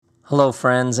Hello,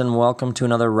 friends, and welcome to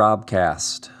another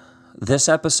Robcast. This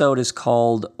episode is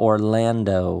called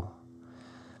Orlando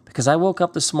because I woke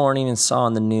up this morning and saw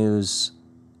on the news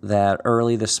that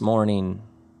early this morning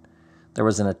there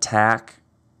was an attack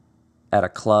at a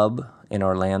club in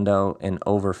Orlando and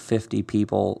over 50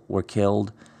 people were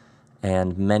killed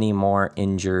and many more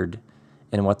injured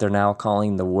in what they're now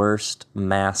calling the worst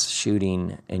mass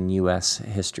shooting in U.S.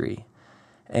 history.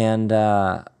 And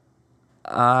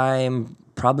I'm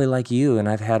probably like you, and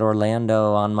I've had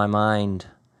Orlando on my mind,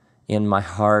 in my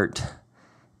heart,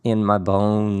 in my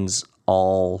bones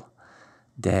all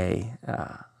day.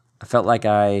 I felt like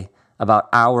I about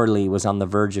hourly was on the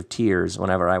verge of tears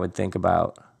whenever I would think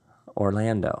about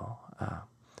Orlando.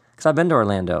 Because I've been to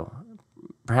Orlando.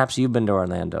 Perhaps you've been to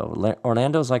Orlando.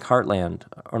 Orlando's like Heartland.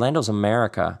 Orlando's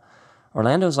America.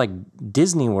 Orlando's like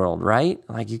Disney World, right?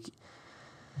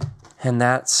 And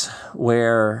that's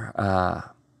where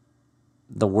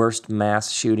the worst mass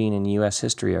shooting in U.S.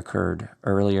 history occurred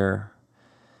earlier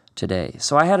today.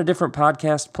 So I had a different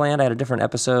podcast planned. I had a different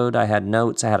episode. I had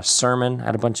notes. I had a sermon. I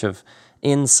had a bunch of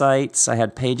insights. I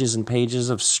had pages and pages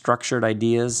of structured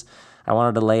ideas I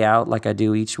wanted to lay out like I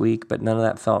do each week, but none of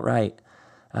that felt right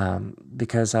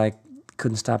because I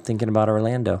couldn't stop thinking about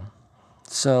Orlando.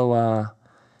 So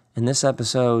in this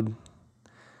episode,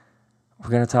 we're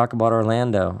going to talk about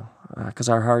Orlando because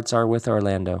our hearts are with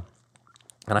Orlando.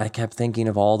 And I kept thinking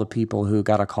of all the people who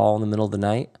got a call in the middle of the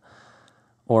night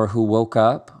or who woke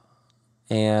up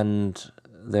and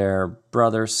their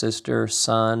brother, sister,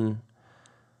 son,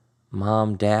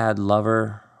 mom, dad,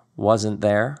 lover wasn't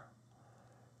there.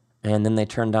 And then they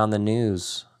turned on the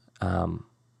news and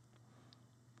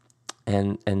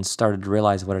started to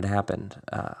realize what had happened.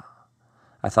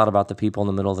 I thought about the people in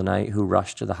the middle of the night who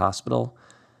rushed to the hospital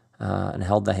and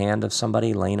held the hand of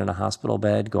somebody laying in a hospital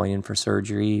bed, going in for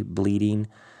surgery, bleeding.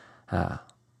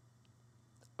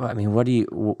 What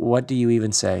do you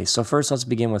even say? So first, let's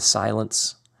begin with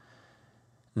silence.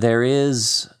 There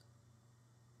is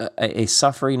a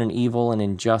suffering, an evil, an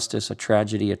injustice, a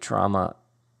tragedy, a trauma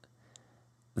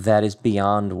that is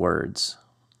beyond words.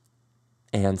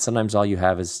 And sometimes all you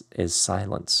have is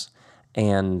silence.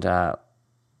 And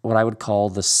what I would call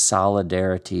the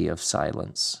solidarity of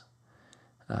silence.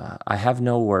 I have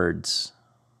no words,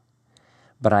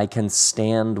 but I can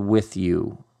stand with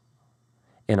you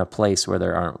in a place where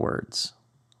there aren't words.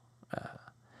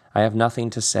 I have nothing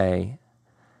to say,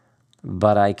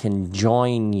 but I can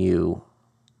join you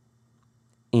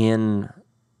in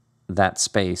that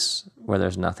space where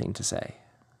there's nothing to say.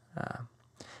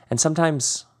 And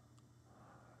sometimes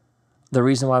the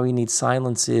reason why we need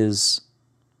silence is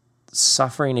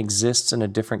suffering exists in a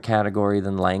different category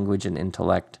than language and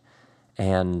intellect.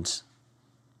 And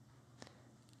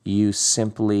you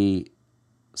simply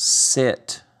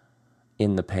sit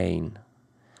in the pain,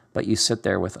 but you sit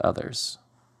there with others.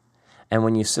 And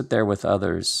when you sit there with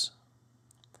others,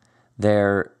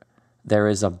 there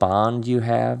is a bond you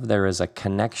have, there is a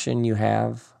connection you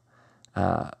have.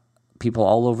 People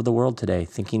all over the world today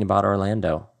thinking about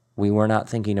Orlando. We were not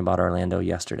thinking about Orlando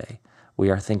yesterday. We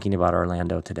are thinking about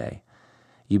Orlando today.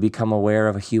 You become aware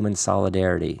of a human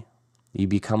solidarity. You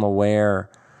become aware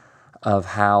of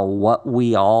how what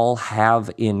we all have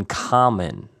in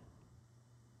common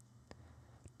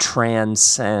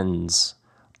transcends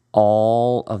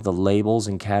all of the labels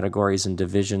and categories and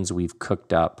divisions we've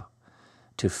cooked up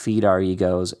to feed our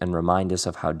egos and remind us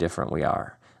of how different we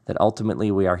are. That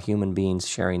ultimately we are human beings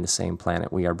sharing the same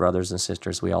planet. We are brothers and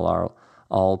sisters. We all are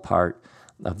all part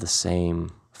of the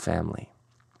same family.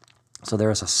 So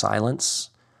there is a silence,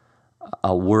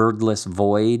 a wordless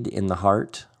void in the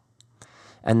heart.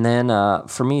 And then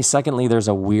for me, secondly, there's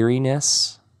a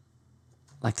weariness.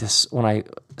 Like this, as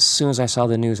soon as I saw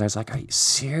the news, I was like, are you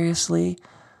seriously?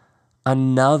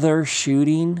 Another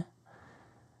shooting?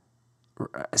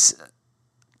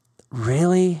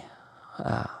 Really?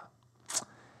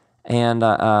 And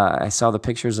I saw the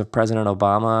pictures of President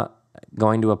Obama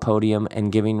going to a podium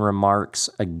and giving remarks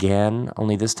again,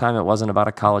 only this time it wasn't about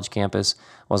a college campus,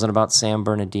 wasn't about San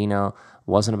Bernardino,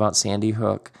 wasn't about Sandy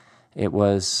Hook. It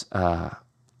was a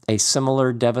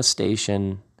similar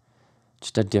devastation,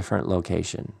 just a different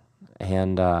location.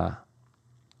 And my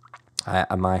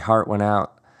heart went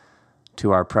out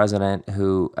to our president,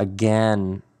 who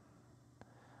again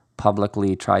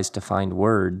publicly tries to find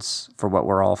words for what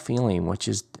we're all feeling, which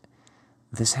is,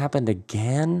 this happened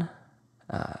again?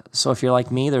 So if you're like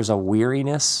me, there's a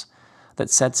weariness that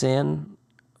sets in.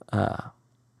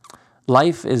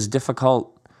 Life is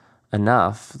difficult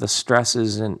enough. The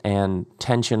stresses and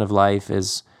tension of life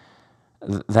is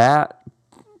that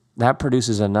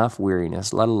produces enough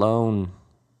weariness, let alone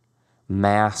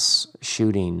mass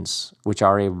shootings, which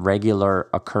are a regular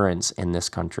occurrence in this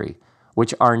country,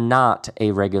 which are not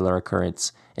a regular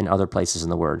occurrence in other places in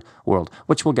the world,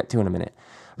 which we'll get to in a minute.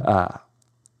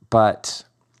 But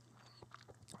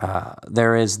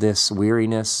there is this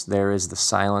weariness, there is the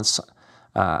silence.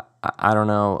 I don't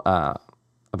know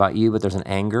about you, but there's an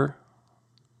anger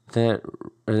that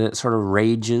sort of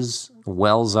rages,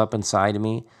 wells up inside of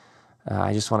me.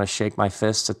 I just want to shake my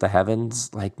fists at the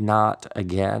heavens, like, not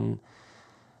again.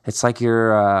 It's like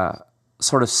you're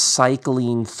sort of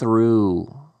cycling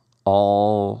through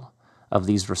all of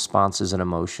these responses and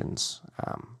emotions.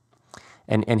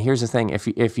 And here's the thing,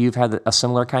 if you've had a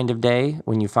similar kind of day,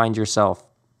 when you find yourself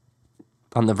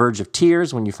on the verge of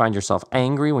tears, when you find yourself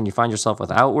angry, when you find yourself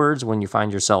without words, when you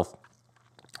find yourself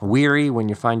weary, when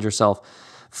you find yourself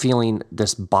feeling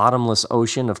this bottomless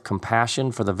ocean of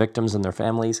compassion for the victims and their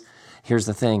families, here's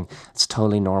the thing, it's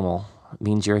totally normal. It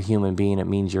means you're a human being, it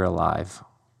means you're alive.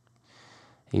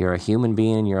 You're a human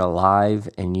being, you're alive,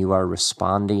 and you are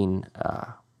responding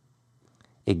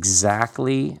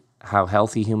exactly how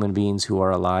healthy human beings who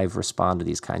are alive respond to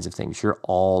these kinds of things. You're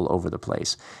all over the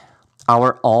place.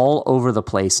 Our all over the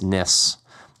place-ness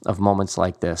of moments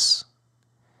like this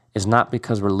is not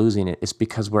because we're losing it. It's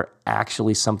because we're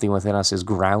actually, something within us is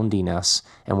grounding us,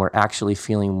 and we're actually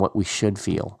feeling what we should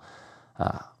feel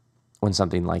when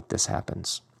something like this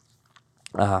happens.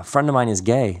 A friend of mine is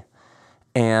gay,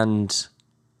 and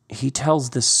he tells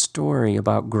this story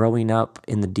about growing up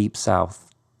in the Deep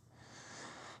South.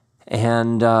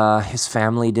 And his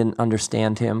family didn't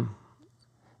understand him,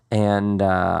 and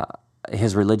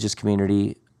his religious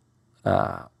community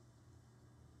didn't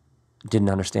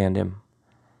understand him,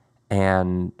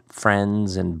 and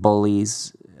friends and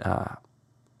bullies.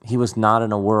 He was not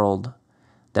in a world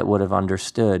that would have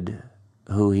understood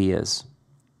who he is.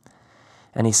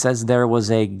 And he says there was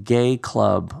a gay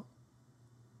club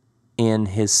in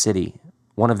his city,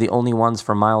 one of the only ones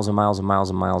for miles and miles and miles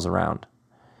and miles around.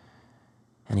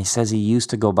 And he says he used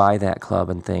to go by that club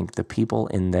and think, the people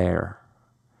in there,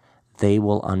 they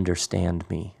will understand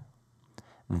me.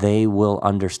 They will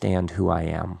understand who I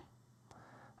am.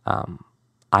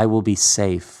 I will be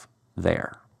safe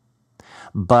there.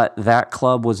 But that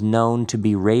club was known to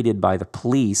be raided by the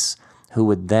police, who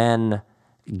would then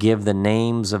give the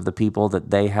names of the people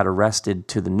that they had arrested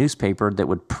to the newspaper that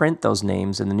would print those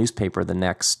names in the newspaper the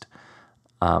next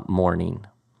morning.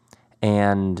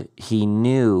 And he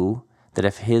knew that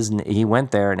if he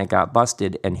went there and it got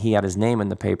busted and he had his name in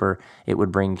the paper, it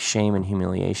would bring shame and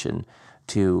humiliation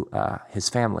to his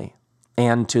family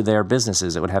and to their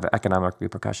businesses. It would have economic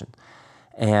repercussions.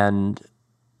 And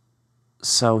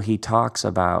so he talks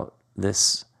about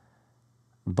this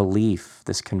belief,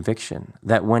 this conviction,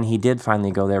 that when he did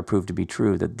finally go there, proved to be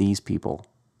true, that these people,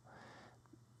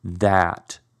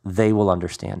 that they will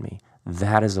understand me.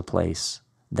 That is a place,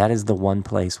 that is the one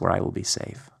place where I will be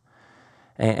safe.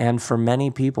 And for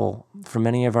many people, for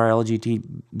many of our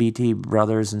LGBT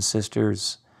brothers and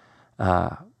sisters,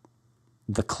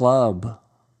 the club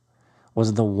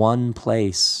was the one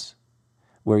place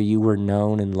where you were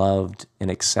known and loved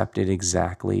and accepted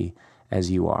exactly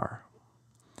as you are.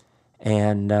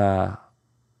 And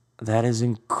that is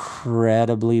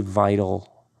incredibly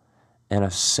vital and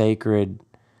a sacred,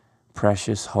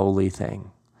 precious, holy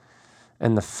thing.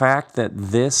 And the fact that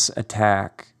this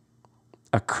attack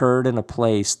occurred in a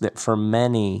place that for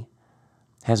many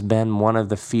has been one of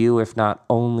the few, if not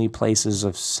only, places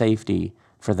of safety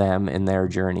for them in their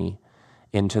journey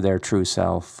into their true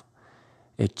self,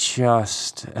 it's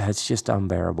just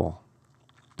unbearable.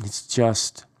 It's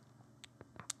just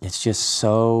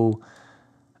so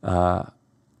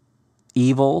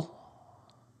evil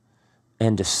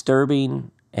and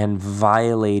disturbing and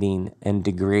violating and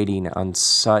degrading on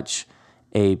such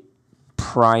a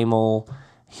primal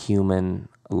human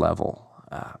level.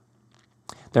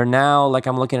 They're now, like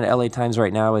I'm looking at LA Times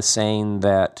right now, is saying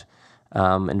that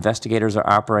investigators are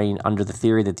operating under the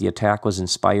theory that the attack was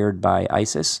inspired by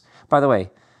ISIS. By the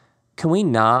way, can we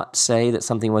not say that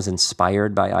something was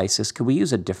inspired by ISIS? Could we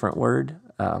use a different word?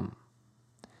 Can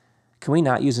we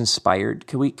not use inspired?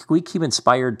 Could we keep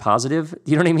inspired positive?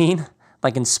 You know what I mean?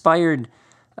 Like inspired,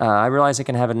 I realize it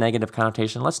can have a negative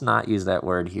connotation. Let's not use that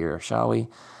word here, shall we?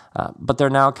 But they're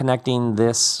now connecting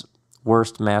this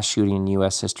worst mass shooting in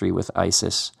U.S. history with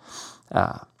ISIS.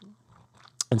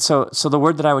 And so the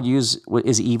word that I would use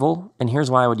is evil, and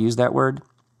here's why I would use that word.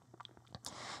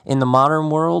 In the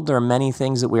modern world, there are many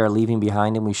things that we are leaving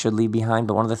behind and we should leave behind,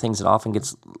 but one of the things that often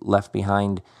gets left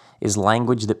behind is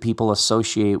language that people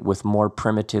associate with more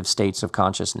primitive states of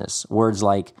consciousness. Words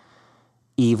like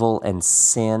evil and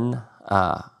sin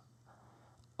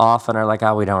often are like,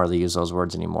 oh, we don't really use those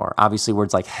words anymore. Obviously,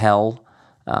 words like hell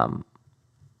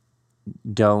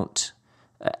don't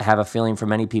have a feeling for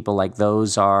many people like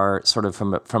those are sort of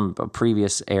from a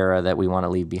previous era that we want to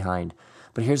leave behind.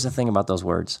 But here's the thing about those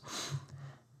words.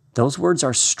 Those words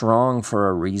are strong for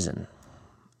a reason.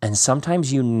 And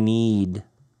sometimes you need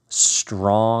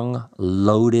strong,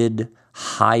 loaded,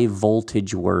 high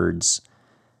voltage words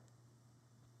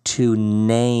to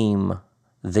name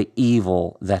the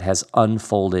evil that has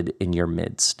unfolded in your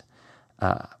midst.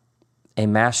 A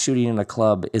mass shooting in a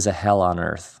club is a hell on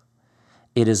earth.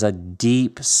 It is a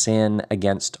deep sin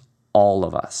against all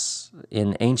of us.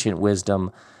 In ancient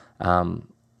wisdom,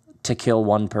 to kill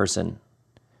one person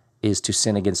is to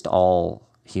sin against all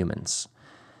humans.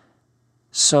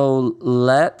 So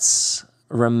let's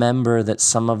remember that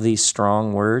some of these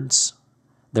strong words,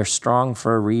 they're strong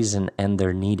for a reason and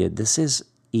they're needed. This is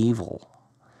evil.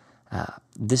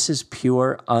 This is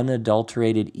pure,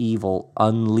 unadulterated evil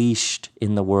unleashed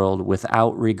in the world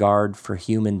without regard for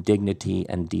human dignity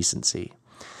and decency.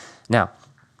 Now,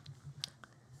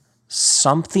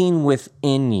 something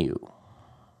within you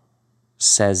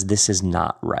says this is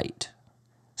not right.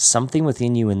 Something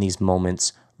within you in these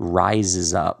moments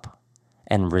rises up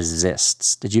and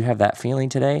resists. Did you have that feeling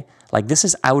today? Like, this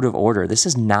is out of order. This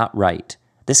is not right.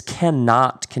 This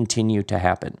cannot continue to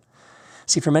happen.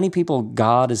 See, for many people,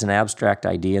 God is an abstract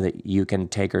idea that you can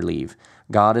take or leave.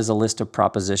 God is a list of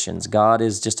propositions. God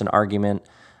is just an argument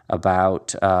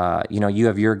about, you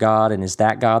have your God, and is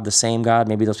that God the same God?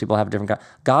 Maybe those people have a different God.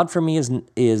 God for me is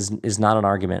not an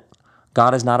argument.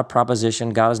 God is not a proposition.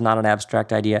 God is not an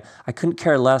abstract idea. I couldn't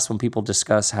care less when people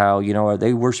discuss how, are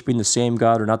they worshiping the same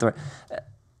God or not?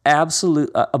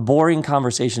 A boring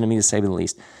conversation to me, to say the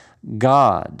least.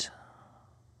 God,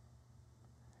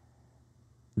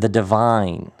 the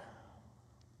divine,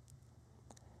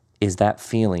 is that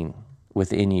feeling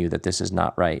within you that this is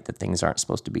not right, that things aren't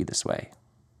supposed to be this way.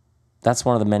 That's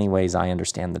one of the many ways I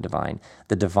understand the divine.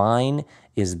 The divine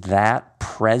is that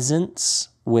presence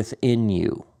within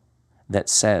you that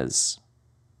says,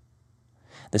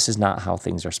 this is not how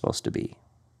things are supposed to be.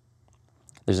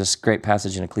 There's this great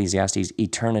passage in Ecclesiastes,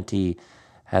 eternity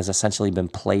has essentially been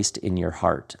placed in your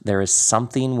heart. There is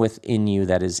something within you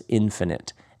that is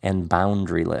infinite and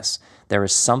boundaryless. There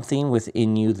is something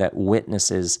within you that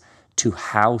witnesses to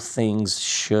how things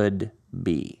should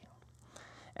be.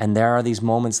 And there are these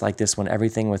moments like this when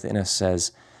everything within us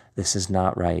says, this is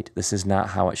not right. This is not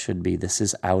how it should be. This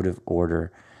is out of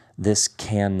order. This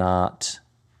cannot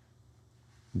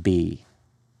be.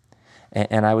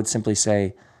 And I would simply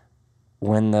say,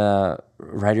 when the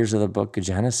writers of the book of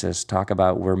Genesis talk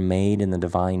about we're made in the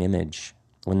divine image,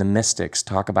 when the mystics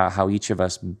talk about how each of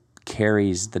us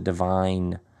carries the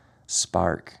divine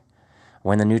spark,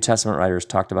 when the New Testament writers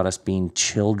talked about us being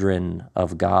children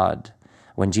of God,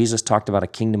 when Jesus talked about a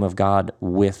kingdom of God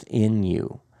within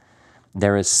you,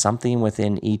 there is something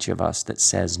within each of us that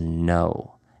says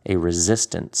no, a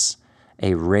resistance,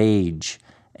 a rage,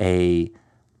 a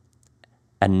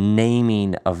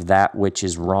naming of that which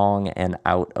is wrong and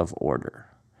out of order.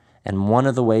 And one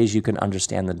of the ways you can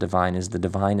understand the divine is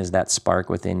that spark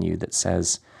within you that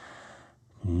says,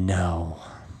 no,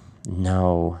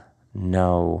 no,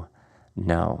 no,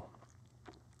 no.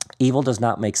 Evil does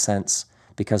not make sense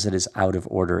because it is out of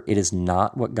order. It is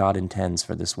not what God intends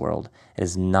for this world. It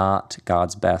is not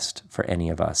God's best for any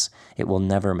of us. It will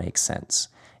never make sense.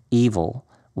 Evil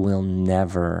will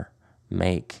never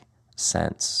make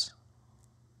sense.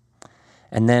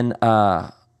 And then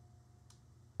what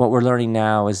we're learning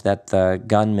now is that the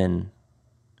gunman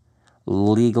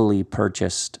legally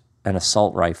purchased an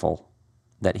assault rifle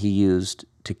that he used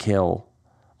to kill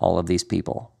all of these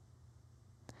people.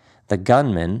 The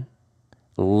gunman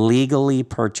legally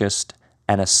purchased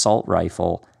an assault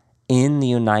rifle in the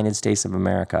United States of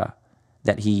America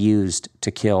that he used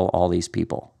to kill all these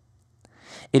people.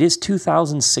 It is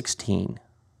 2016.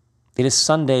 It is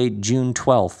Sunday, June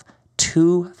 12th,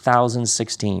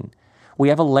 2016. We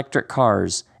have electric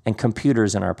cars and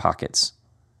computers in our pockets.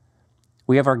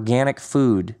 We have organic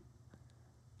food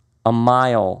a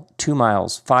mile, 2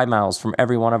 miles, 5 miles from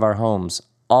every one of our homes,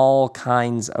 all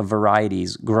kinds of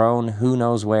varieties grown who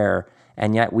knows where,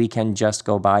 and yet we can just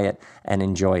go buy it and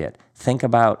enjoy it. Think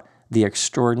about the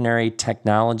extraordinary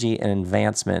technology and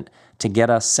advancement to get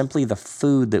us simply the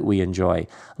food that we enjoy,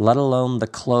 let alone the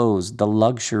clothes, the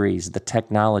luxuries, the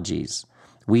technologies.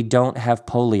 We don't have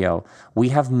polio. We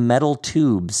have metal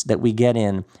tubes that we get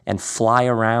in and fly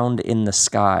around in the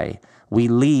sky. We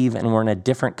leave and we're in a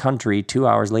different country 2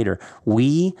 hours later.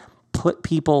 We put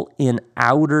people in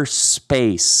outer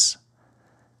space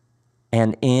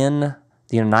and in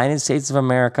The United States of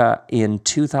America in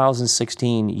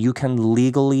 2016, you can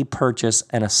legally purchase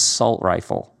an assault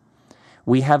rifle.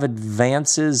 We have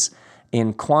advances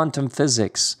in quantum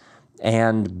physics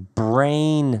and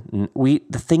brain,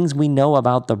 the things we know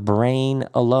about the brain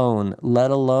alone,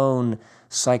 let alone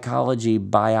psychology,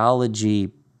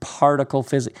 biology, particle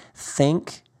physics.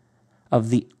 Think of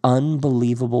the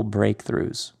unbelievable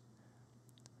breakthroughs,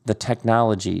 the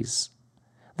technologies,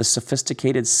 the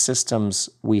sophisticated systems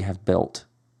we have built.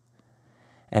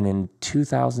 And in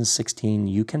 2016,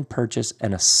 you can purchase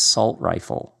an assault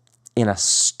rifle in a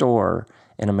store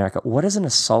in America. What is an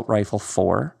assault rifle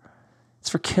for? It's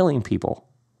for killing people.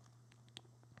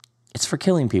 It's for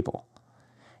killing people.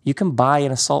 You can buy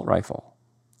an assault rifle.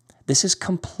 This is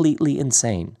completely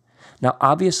insane. Now,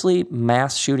 obviously,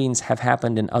 mass shootings have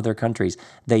happened in other countries.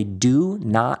 They do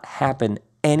not happen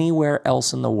anywhere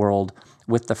else in the world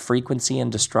with the frequency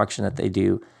and destruction that they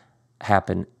do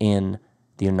happen in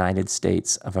the United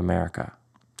States of America.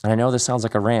 And I know this sounds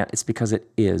like a rant. It's because it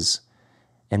is.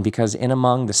 And because in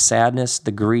among the sadness,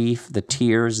 the grief, the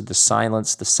tears, the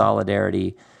silence, the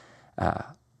solidarity,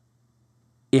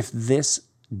 if this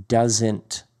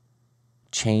doesn't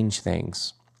change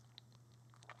things,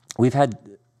 we've had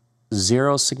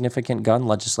zero significant gun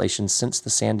legislation since the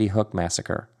Sandy Hook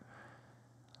massacre.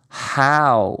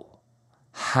 How,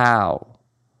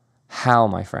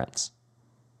 my friends,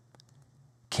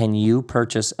 can you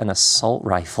purchase an assault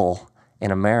rifle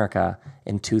in America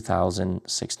in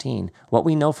 2016? What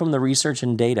we know from the research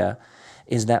and data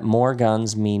is that more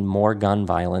guns mean more gun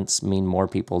violence, mean more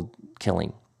people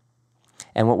killing.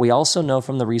 And what we also know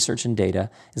from the research and data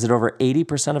is that over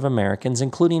 80% of Americans,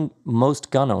 including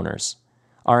most gun owners,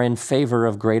 are in favor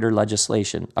of greater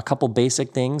legislation. A couple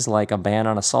basic things like a ban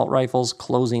on assault rifles,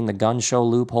 closing the gun show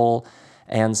loophole,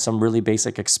 and some really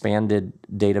basic expanded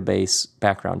database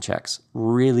background checks.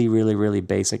 Really, really, really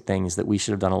basic things that we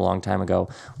should have done a long time ago.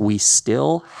 We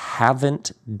still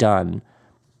haven't done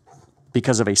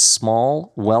because of a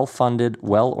small, well-funded,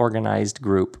 well-organized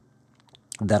group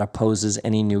that opposes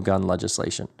any new gun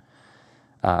legislation.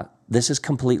 This is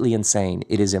completely insane.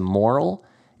 It is immoral.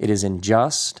 It is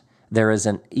unjust. There is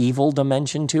an evil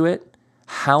dimension to it.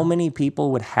 How many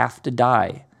people would have to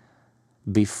die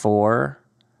before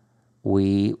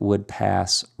we would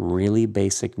pass really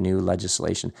basic new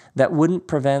legislation that wouldn't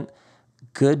prevent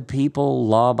good people,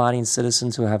 law-abiding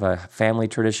citizens who have a family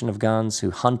tradition of guns, who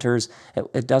hunters?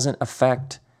 It doesn't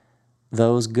affect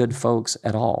those good folks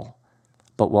at all.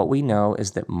 But what we know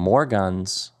is that more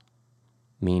guns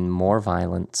mean more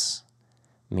violence,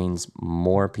 means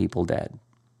more people dead.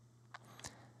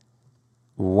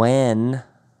 When,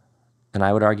 and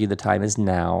I would argue the time is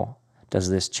now, does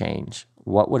this change?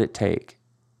 What would it take?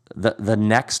 The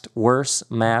next worse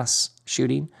mass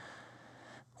shooting?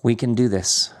 We can do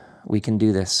this. We can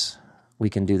do this. We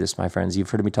can do this, my friends. You've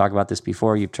heard me talk about this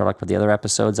before. You've talked about the other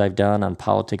episodes I've done on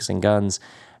politics and guns.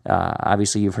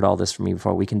 Obviously, you've heard all this from me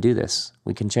before. We can do this.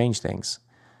 We can change things.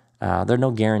 There are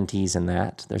no guarantees in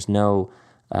that. There's no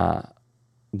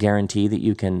guarantee that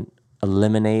you can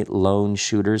eliminate lone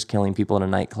shooters killing people in a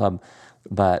nightclub,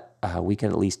 but we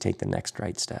can at least take the next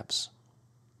right steps.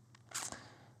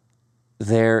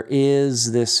 There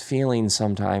is this feeling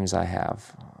sometimes I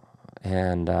have,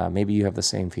 and maybe you have the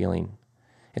same feeling.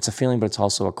 It's a feeling, but it's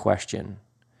also a question.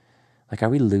 Like, are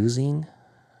we losing?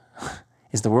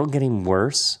 Is the world getting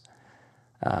worse?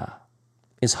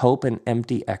 Is hope an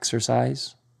empty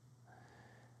exercise?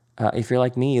 If you're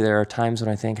like me, there are times when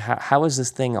I think, how is this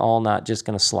thing all not just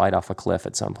going to slide off a cliff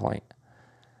at some point?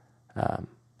 And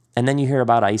then you hear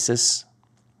about ISIS,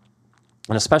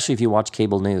 and especially if you watch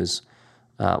cable news,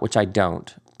 which I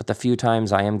don't, but the few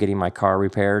times I am getting my car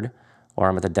repaired or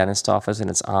I'm at the dentist office and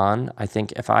it's on, I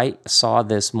think if I saw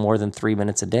this more than 3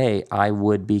 minutes a day, I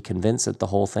would be convinced that the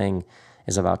whole thing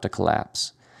is about to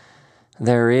collapse.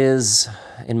 There is,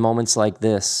 in moments like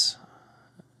this,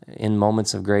 in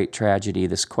moments of great tragedy,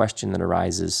 this question that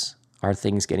arises: are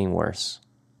things getting worse?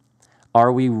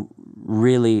 Are we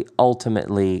really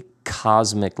ultimately,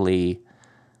 cosmically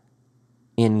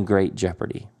in great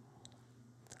jeopardy?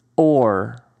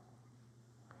 Or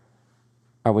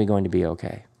are we going to be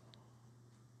okay?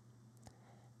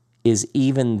 Is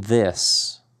even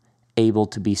this able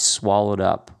to be swallowed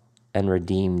up and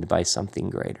redeemed by something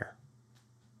greater?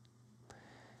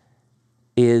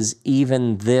 Is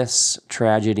even this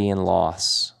tragedy and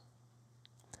loss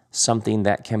something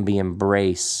that can be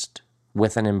embraced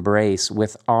with an embrace,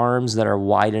 with arms that are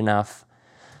wide enough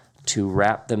to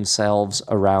wrap themselves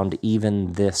around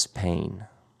even this pain?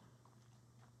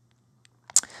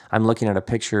 I'm looking at a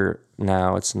picture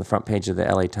now. It's in the front page of the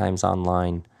LA Times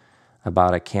Online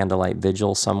about a candlelight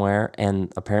vigil somewhere,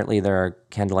 and apparently there are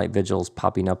candlelight vigils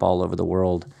popping up all over the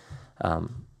world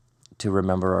to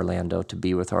remember Orlando, to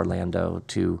be with Orlando,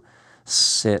 to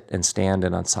sit and stand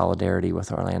in on solidarity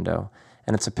with Orlando.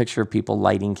 And it's a picture of people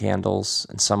lighting candles,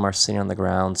 and some are sitting on the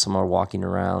ground, some are walking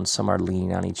around, some are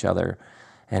leaning on each other,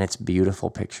 and it's a beautiful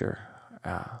picture.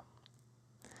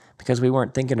 Because we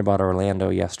weren't thinking about Orlando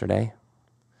yesterday,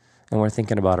 and we're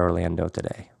thinking about Orlando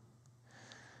today.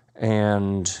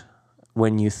 And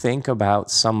when you think about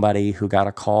somebody who got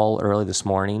a call early this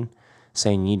morning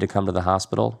saying you need to come to the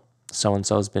hospital,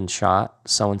 so-and-so's been shot,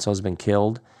 so-and-so's been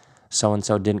killed,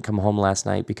 so-and-so didn't come home last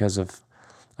night because of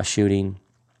a shooting.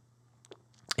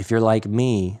 If you're like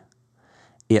me,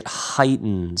 it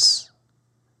heightens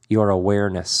your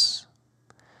awareness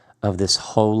of this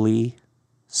holy,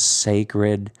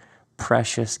 sacred,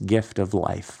 precious gift of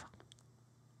life.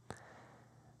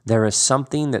 There is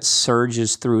something that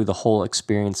surges through the whole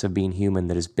experience of being human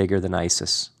that is bigger than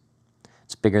ISIS.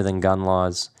 It's bigger than gun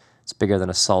laws. It's bigger than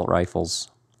assault rifles.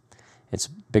 It's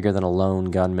bigger than a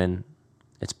lone gunman.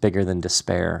 It's bigger than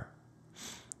despair.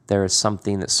 There is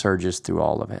something that surges through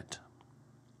all of it.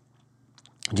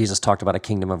 Jesus talked about a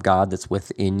kingdom of God that's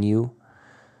within you.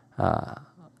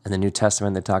 In the New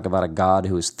Testament, they talk about a God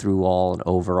who is through all and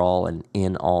over all and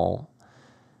in all.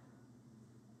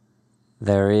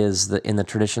 There is, in the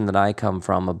tradition that I come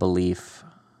from, a belief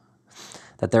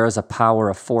that there is a power,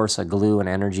 a force, a glue, an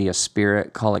energy, a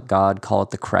spirit, call it God, call it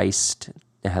the Christ.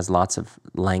 It has lots of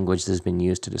language that has been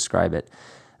used to describe it.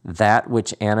 That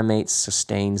which animates,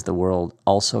 sustains the world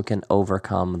also can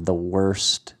overcome the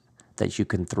worst that you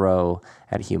can throw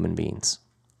at human beings.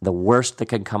 The worst that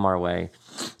can come our way,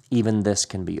 even this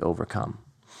can be overcome.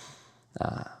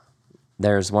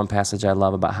 There's one passage I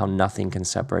love about how nothing can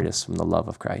separate us from the love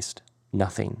of Christ.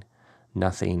 Nothing,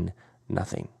 nothing,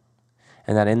 nothing.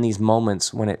 And that in these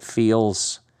moments when it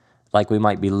feels like we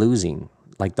might be losing,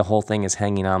 like the whole thing is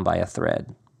hanging on by a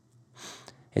thread,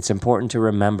 it's important to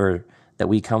remember that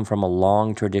we come from a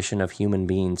long tradition of human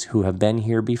beings who have been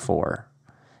here before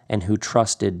and who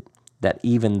trusted that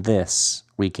even this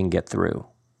we can get through.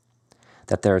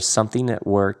 That there is something at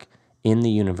work in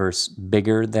the universe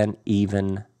bigger than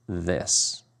even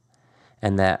this.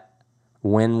 And that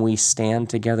when we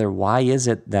stand together, why is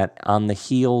it that on the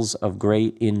heels of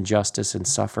great injustice and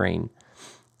suffering,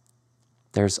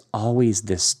 there's always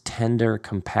this tender,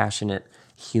 compassionate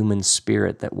human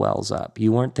spirit that wells up?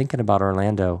 You weren't thinking about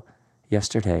Orlando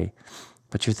yesterday,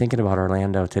 but you're thinking about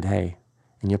Orlando today,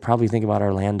 and you'll probably think about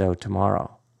Orlando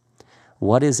tomorrow.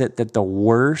 What is it that the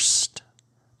worst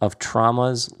of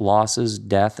traumas, losses,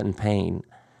 death, and pain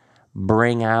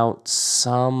bring out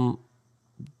some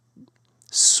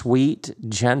sweet,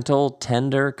 gentle,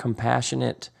 tender,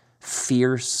 compassionate,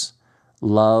 fierce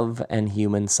love and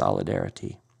human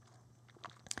solidarity?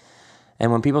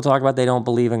 And when people talk about they don't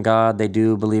believe in God, they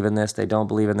do believe in this, they don't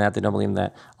believe in that, they don't believe in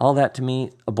that, all that to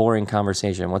me, a boring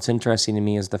conversation. What's interesting to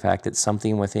me is the fact that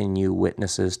something within you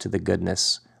witnesses to the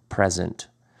goodness present,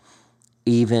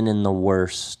 even in the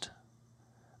worst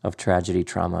of tragedy,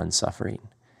 trauma, and suffering.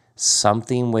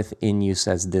 Something within you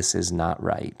says this is not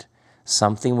right.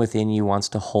 Something within you wants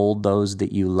to hold those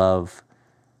that you love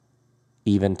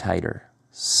even tighter.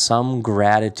 Some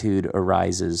gratitude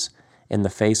arises in the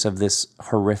face of this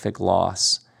horrific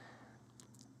loss.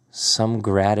 Some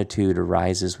gratitude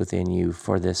arises within you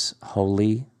for this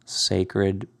holy,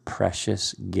 sacred,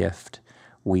 precious gift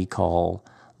we call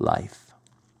life.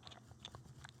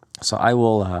 So I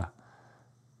will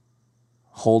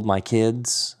hold my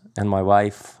kids and my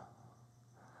wife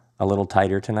a little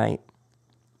tighter tonight.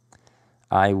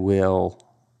 I will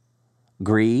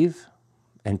grieve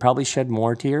and probably shed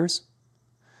more tears.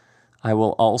 I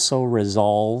will also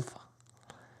resolve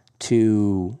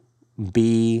to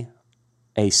be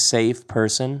a safe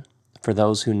person for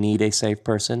those who need a safe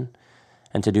person,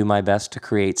 and to do my best to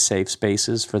create safe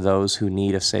spaces for those who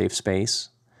need a safe space.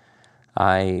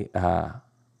 I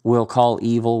will call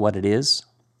evil what it is,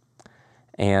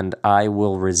 and I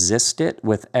will resist it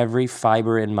with every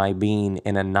fiber in my being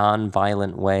in a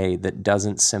non-violent way that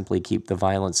doesn't simply keep the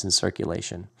violence in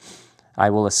circulation. I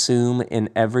will assume in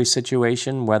every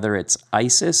situation, whether it's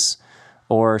ISIS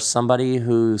or somebody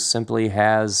who simply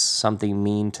has something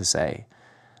mean to say,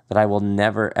 that I will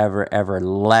never, ever, ever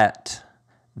let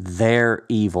their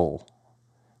evil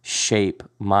shape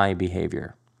my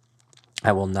behavior.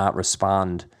 I will not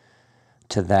respond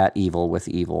to that evil with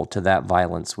evil, to that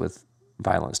violence with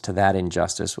violence, to that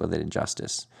injustice with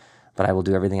injustice. But I will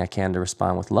do everything I can to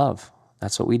respond with love.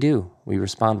 That's what we do. We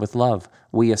respond with love.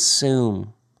 We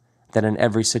assume that in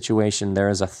every situation there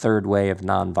is a third way of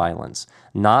nonviolence,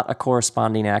 not a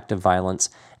corresponding act of violence,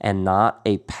 and not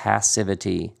a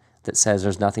passivity that says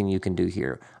there's nothing you can do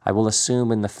here. I will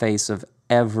assume in the face of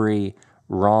every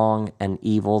wrong and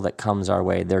evil that comes our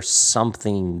way, there's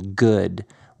something good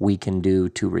we can do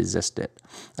to resist it.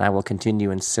 And I will continue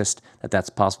to insist that that's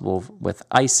possible with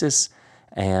ISIS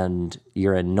and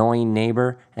your annoying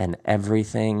neighbor and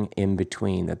everything in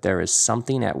between, that there is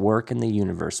something at work in the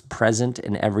universe, present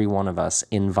in every one of us,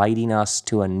 inviting us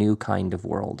to a new kind of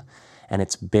world. And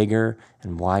it's bigger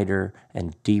and wider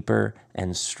and deeper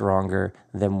and stronger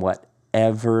than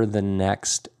whatever the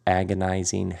next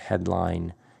agonizing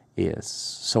headline is.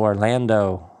 So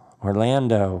Orlando, we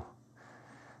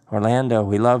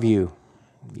love you.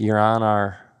 You're on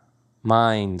our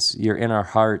minds. You're in our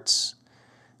hearts.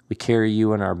 We carry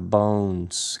you in our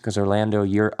bones because, Orlando,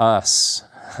 you're us.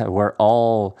 We're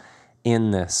all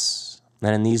in this.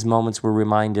 And in these moments, we're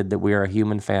reminded that we are a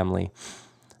human family,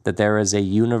 that there is a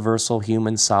universal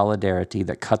human solidarity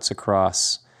that cuts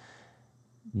across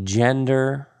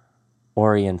gender,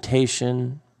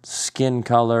 orientation, skin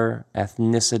color,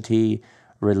 ethnicity,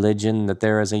 religion, that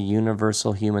there is a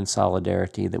universal human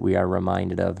solidarity that we are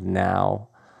reminded of now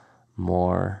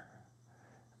more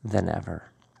than ever.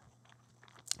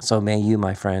 So may you,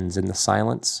 my friends, in the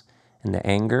silence, in the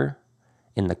anger,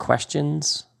 in the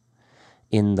questions,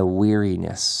 in the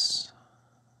weariness,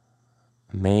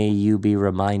 may you be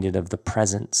reminded of the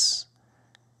presence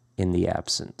in the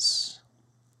absence.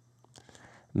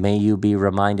 May you be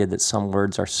reminded that some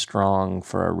words are strong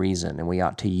for a reason and we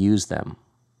ought to use them.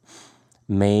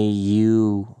 May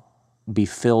you be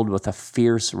filled with a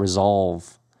fierce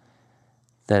resolve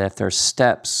that if there's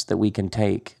steps that we can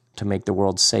take to make the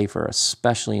world safer,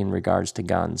 especially in regards to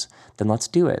guns, then let's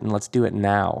do it, and let's do it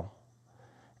now.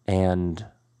 And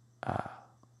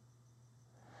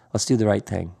let's do the right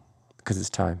thing, because it's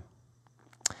time.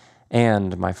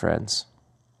 And, my friends,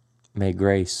 may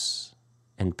grace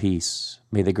and peace,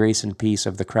 may the grace and peace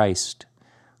of the Christ,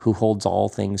 who holds all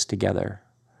things together,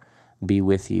 be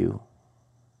with you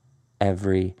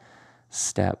every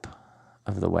step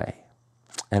of the way,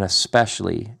 and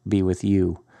especially be with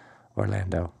you,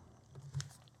 Orlando.